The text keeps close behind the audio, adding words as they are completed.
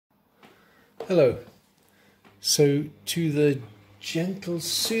Hello. So to the gentle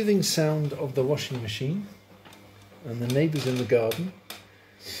soothing sound of the washing machine and the neighbours in the garden,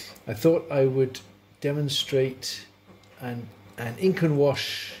 I thought I would demonstrate an ink and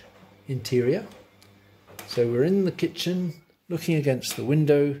wash interior. So we're in the kitchen looking against the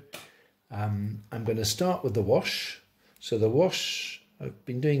window. I'm going to start with the wash. So the wash, I've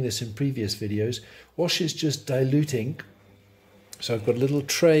been doing this in previous videos, wash is just dilute ink. So I've got a little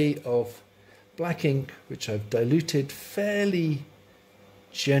tray of black ink which I've diluted fairly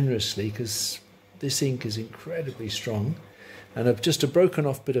generously because this ink is incredibly strong, and I've just a broken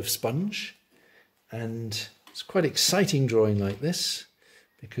off bit of sponge. And it's quite exciting drawing like this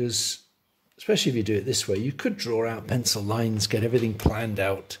because, especially if you do it this way, you could draw out pencil lines, get everything planned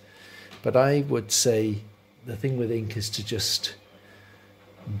out, but I would say the thing with ink is to just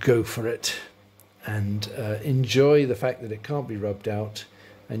go for it and enjoy the fact that it can't be rubbed out,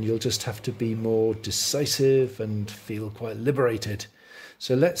 and you'll just have to be more decisive and feel quite liberated.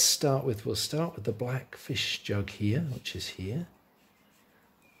 So we'll start with the black fish jug here, which is here,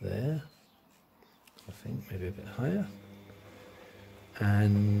 there, I think maybe a bit higher,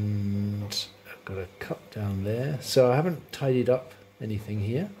 and I've got a cup down there, so I haven't tidied up anything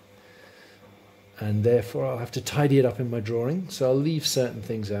here, and therefore I'll have to tidy it up in my drawing, so I'll leave certain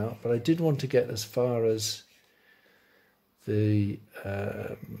things out, but I did want to get as far as the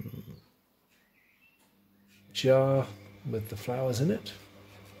jar with the flowers in it.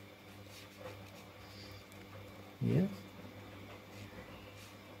 Yeah,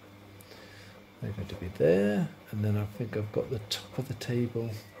 they're going to be there, and then I think I've got the top of the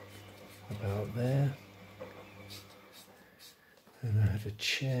table about there, and I have a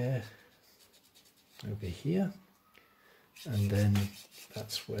chair over here, and then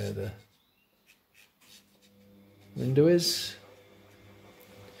that's where the window is.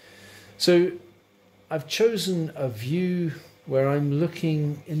 So I've chosen a view where I'm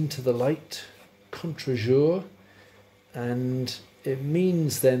looking into the light contre-jour, and it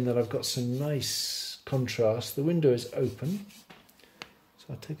means then that I've got some nice contrast. The window is open, so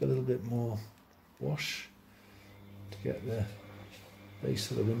I'll take a little bit more wash to get the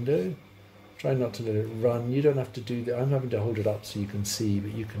base of the window. Try not to let it run. You don't have to do that. I'm having to hold it up so you can see,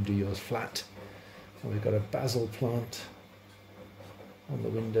 but you can do yours flat. And we've got a basil plant on the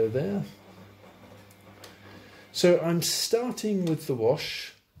window there. So I'm starting with the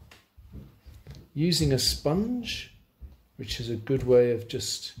wash using a sponge, which is a good way of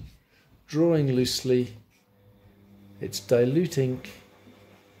just drawing loosely. It's dilute ink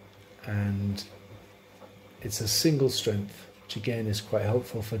and it's a single strength, which again is quite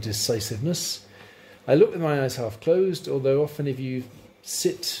helpful for decisiveness. I look with my eyes half closed, although often if you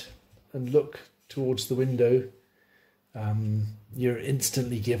sit and look towards the window, you're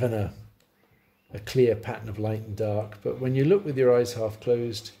instantly given a clear pattern of light and dark. But when you look with your eyes half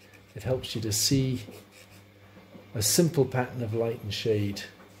closed, it helps you to see a simple pattern of light and shade.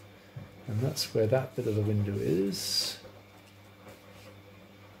 And that's where that bit of the window is,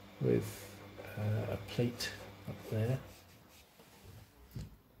 with a plate up there.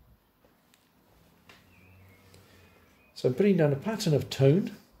 So I'm putting down a pattern of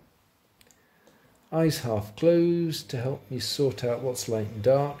tone, eyes half closed to help me sort out what's light and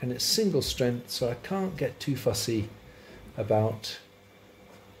dark, and it's single strength, so I can't get too fussy about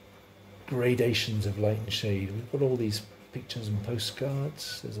gradations of light and shade. We've got all these pictures and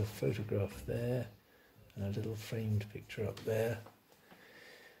postcards. There's a photograph there and a little framed picture up there.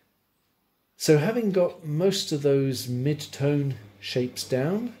 So having got most of those mid-tone shapes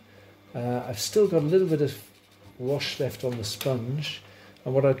down, I've still got a little bit of wash left on the sponge,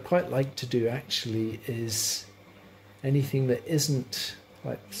 and what I'd quite like to do actually is anything that isn't,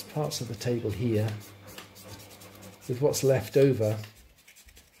 like parts of the table here, with what's left over,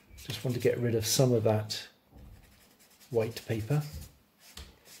 just want to get rid of some of that white paper.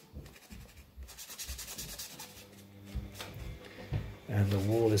 And the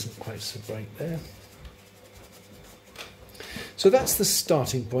wall isn't quite so bright there. So that's the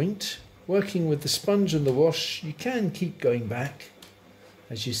starting point. Working with the sponge and the wash, you can keep going back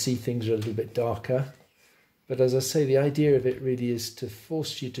as you see things are a little bit darker. But as I say, the idea of it really is to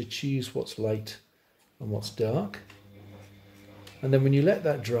force you to choose what's light and what's dark. And then when you let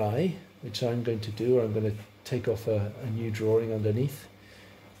that dry, which I'm going to do, or I'm going to take off a new drawing underneath,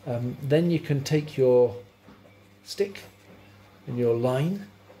 then you can take your stick and your line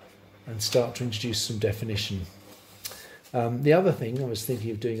and start to introduce some definition. The other thing I was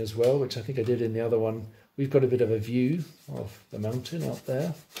thinking of doing as well, which I think I did in the other one, we've got a bit of a view of the mountain up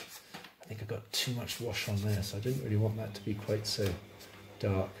there. I think I got too much wash on there, so I didn't really want that to be quite so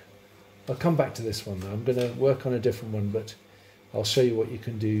dark. I'll come back to this one though. I'm going to work on a different one, but I'll show you what you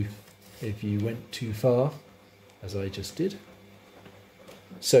can do if you went too far, as I just did.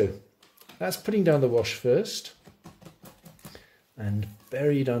 So that's putting down the wash first, and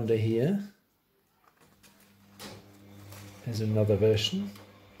buried under here is another version.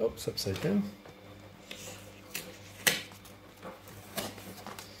 Oops, upside down.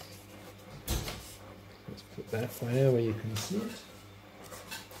 Let's put that there where you can see it.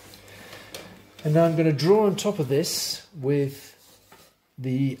 And now I'm going to draw on top of this with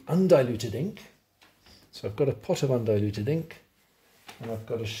the undiluted ink. So I've got a pot of undiluted ink, and I've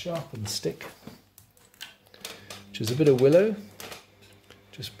got a sharpened stick, which is a bit of willow,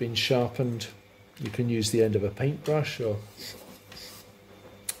 just been sharpened. You can use the end of a paintbrush,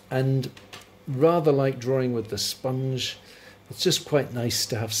 and rather like drawing with the sponge, it's just quite nice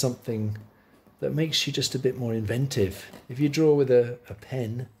to have something that makes you just a bit more inventive. If you draw with a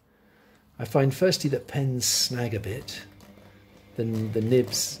pen, I find firstly that pens snag a bit, then the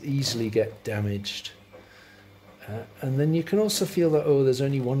nibs easily get damaged. And then you can also feel that, oh, there's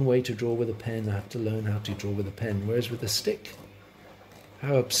only one way to draw with a pen, I have to learn how to draw with a pen. Whereas with a stick,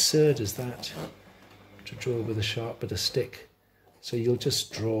 how absurd is that, to draw with a sharp but a stick? So you'll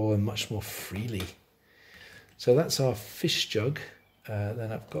just draw much more freely. So that's our fish jug.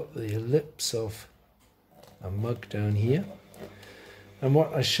 Then I've got the ellipse of a mug down here. And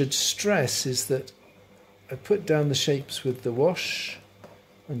what I should stress is that I put down the shapes with the wash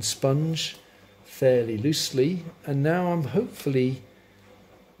and sponge fairly loosely, and now I'm hopefully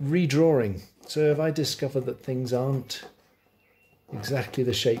redrawing. So if I discover that things aren't exactly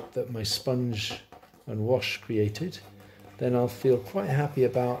the shape that my sponge and wash created, then I'll feel quite happy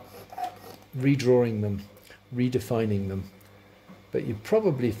about redrawing them, redefining them. But you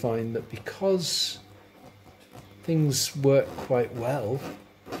probably find that because things work quite well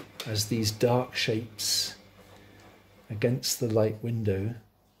as these dark shapes against the light window,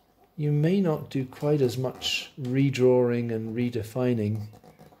 you may not do quite as much redrawing and redefining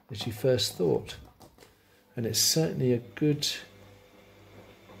as you first thought. And it's certainly a good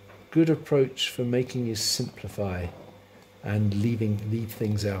approach for making you simplify and leave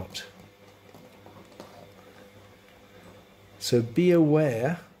things out. So be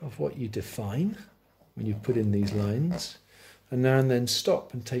aware of what you define when you put in these lines, and now and then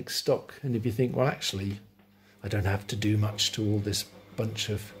stop and take stock. And if you think, well, actually, I don't have to do much to all this bunch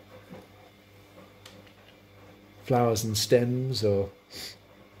of flowers and stems or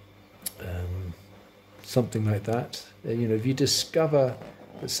something like that. You know, if you discover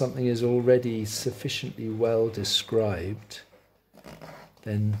that something is already sufficiently well described,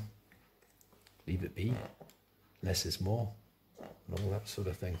 then leave it be. Less is more, and all that sort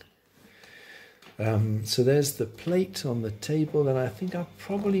of thing. So there's the plate on the table, and I think I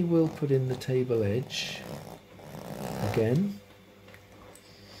probably will put in the table edge again.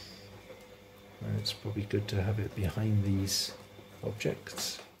 It's probably good to have it behind these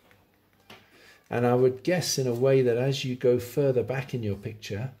objects. And I would guess in a way that as you go further back in your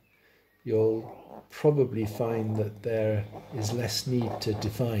picture, you'll probably find that there is less need to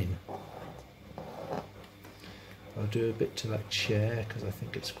define. I'll do a bit to that chair because I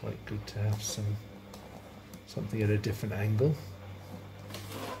think it's quite good to have something at a different angle.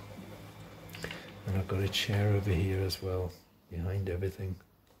 And I've got a chair over here as well, behind everything,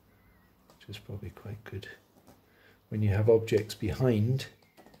 which is probably quite good. When you have objects behind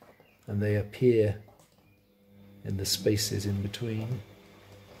and they appear in the spaces in between,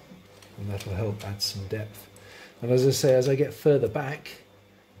 and that'll help add some depth. And as I say, as I get further back,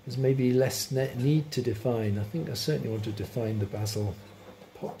 there's maybe less need to define. I think I certainly want to define the basil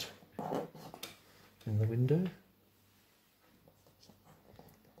pot in the window.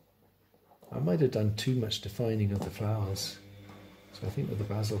 I might have done too much defining of the flowers, so I think with the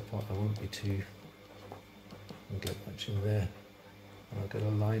basil pot I won't be too, I'll get much in there. I'll get a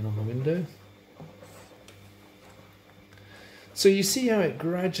line on the window. So you see how it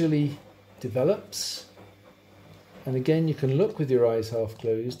gradually develops. And again, you can look with your eyes half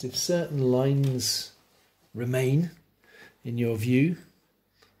closed. If certain lines remain in your view,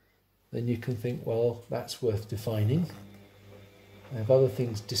 then you can think, well, that's worth defining. And if other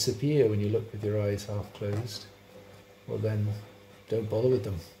things disappear when you look with your eyes half closed, well then don't bother with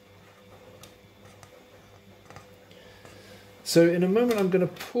them. So in a moment I'm going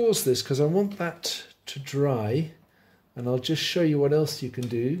to pause this because I want that to dry, and I'll just show you what else you can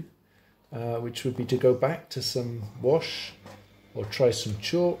do, which would be to go back to some wash or try some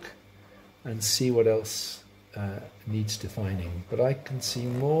chalk and see what else needs defining. But I can see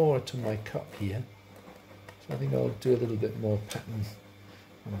more to my cup here, so I think I'll do a little bit more pattern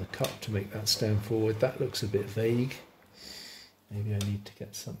on the cup to make that stand forward. That looks a bit vague. Maybe I need to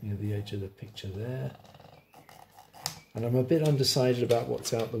get something at the edge of the picture there. And I'm a bit undecided about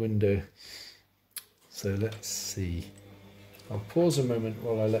what's out the window. So let's see. I'll pause a moment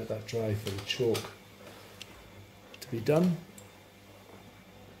while I let that dry for the chalk to be done.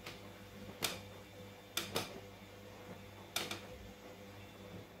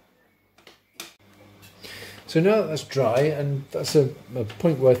 So now that that's dry, and that's a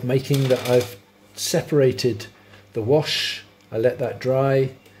point worth making, that I've separated the wash. I let that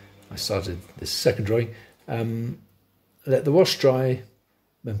dry. I started this second drawing. Let the wash dry,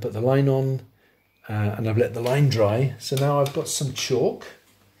 then put the line on, and I've let the line dry. So now I've got some chalk.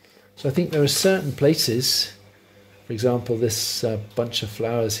 So I think there are certain places, for example, this bunch of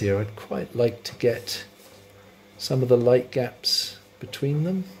flowers here, I'd quite like to get some of the light gaps between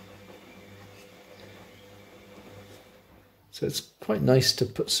them. So it's quite nice to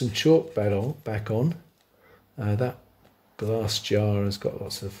put some chalk back on. That glass jar has got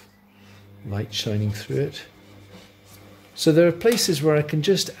lots of light shining through it. So there are places where I can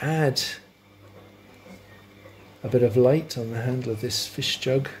just add a bit of light on the handle of this fish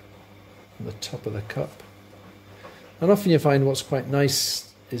jug on the top of the cup. And often you find what's quite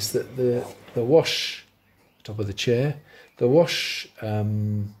nice is that the wash, top of the chair, the wash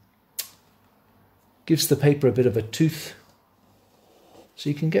gives the paper a bit of a tooth. So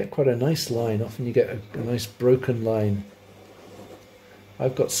you can get quite a nice line. Often you get a nice broken line.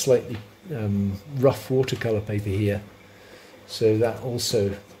 I've got slightly rough watercolour paper here, so that also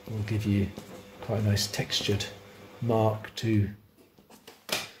will give you quite a nice textured mark to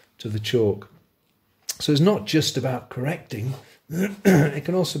the chalk. So it's not just about correcting, it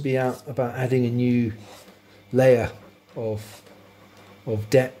can also be about adding a new layer of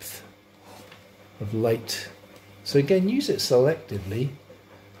depth, of light. So again, use it selectively.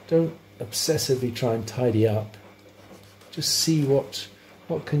 Don't obsessively try and tidy up. Just see what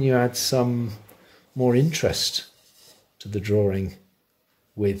can you add some more interest to the drawing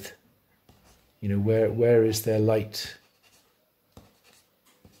with. You know, where is there light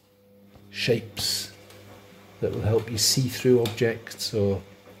shapes that will help you see through objects or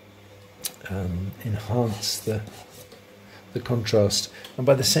enhance the contrast. And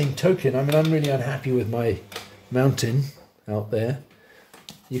by the same token, I mean, I'm really unhappy with my mountain out there.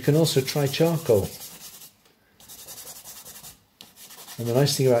 You can also try charcoal. And the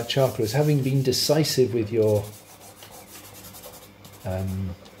nice thing about charcoal is, having been decisive with your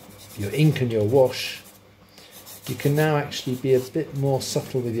ink and your wash, you can now actually be a bit more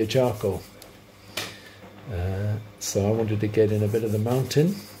subtle with your charcoal. So I wanted to get in a bit of the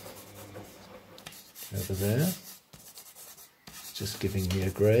mountain over there, just giving me a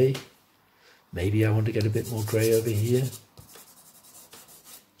grey. Maybe I want to get a bit more grey over here,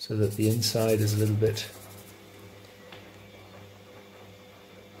 so that the inside is a little bit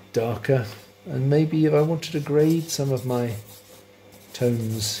darker. And maybe if I wanted to grade some of my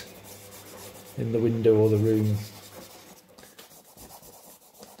tones in the window or the room.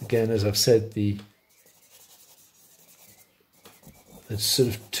 Again, as I've said, the sort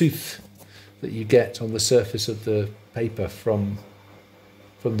of tooth that you get on the surface of the paper from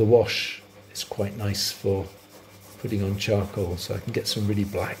the wash is quite nice for putting on charcoal. So I can get some really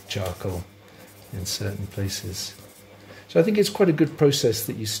black charcoal in certain places. So I think it's quite a good process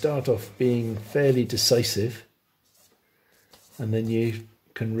that you start off being fairly decisive, and then you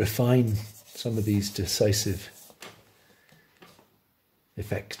can refine some of these decisive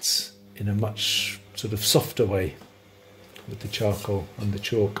effects in a much sort of softer way with the charcoal and the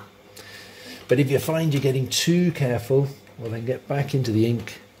chalk. But if you find you're getting too careful, well, then get back into the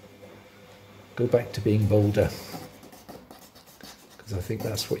ink, go back to being bolder, because I think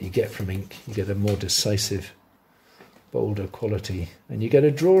that's what you get from ink. You get a more decisive, bolder quality, and you get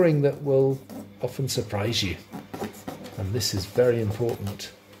a drawing that will often surprise you. And this is very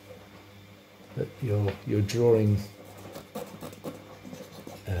important, that your drawing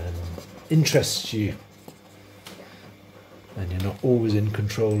interests you, and you're not always in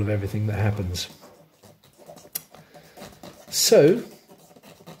control of everything that happens. So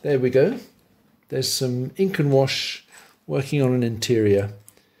there we go. There's some ink and wash working on an interior.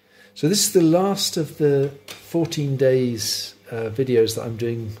 So this is the last of the 14 days videos that I'm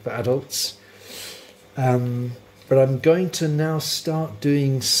doing for adults. But I'm going to now start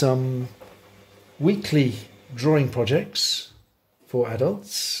doing some weekly drawing projects for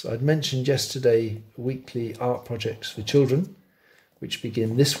adults. I'd mentioned yesterday weekly art projects for children, which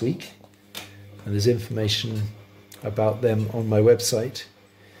begin this week. And there's information about them on my website.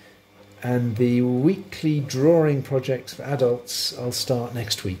 And the weekly drawing projects for adults, I'll start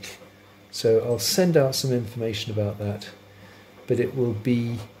next week. So I'll send out some information about that, but it will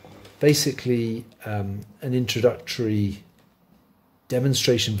be basically an introductory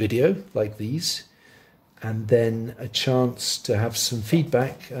demonstration video like these, and then a chance to have some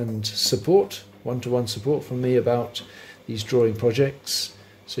feedback and support, one-to-one support from me about these drawing projects.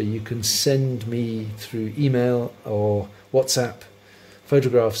 So you can send me through email or WhatsApp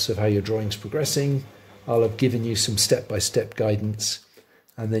photographs of how your drawing's progressing. I'll have given you some step-by-step guidance,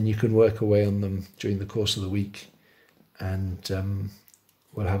 and then you can work away on them during the course of the week. And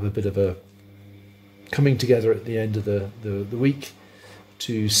we'll have a bit of a coming together at the end of the week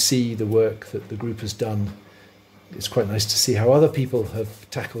to see the work that the group has done. It's quite nice to see how other people have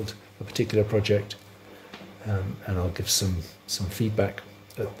tackled a particular project, and I'll give some feedback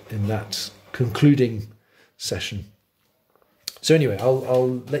in that concluding session. So anyway,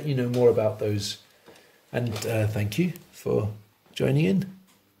 I'll let you know more about those, and thank you for joining in.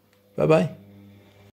 Bye-bye.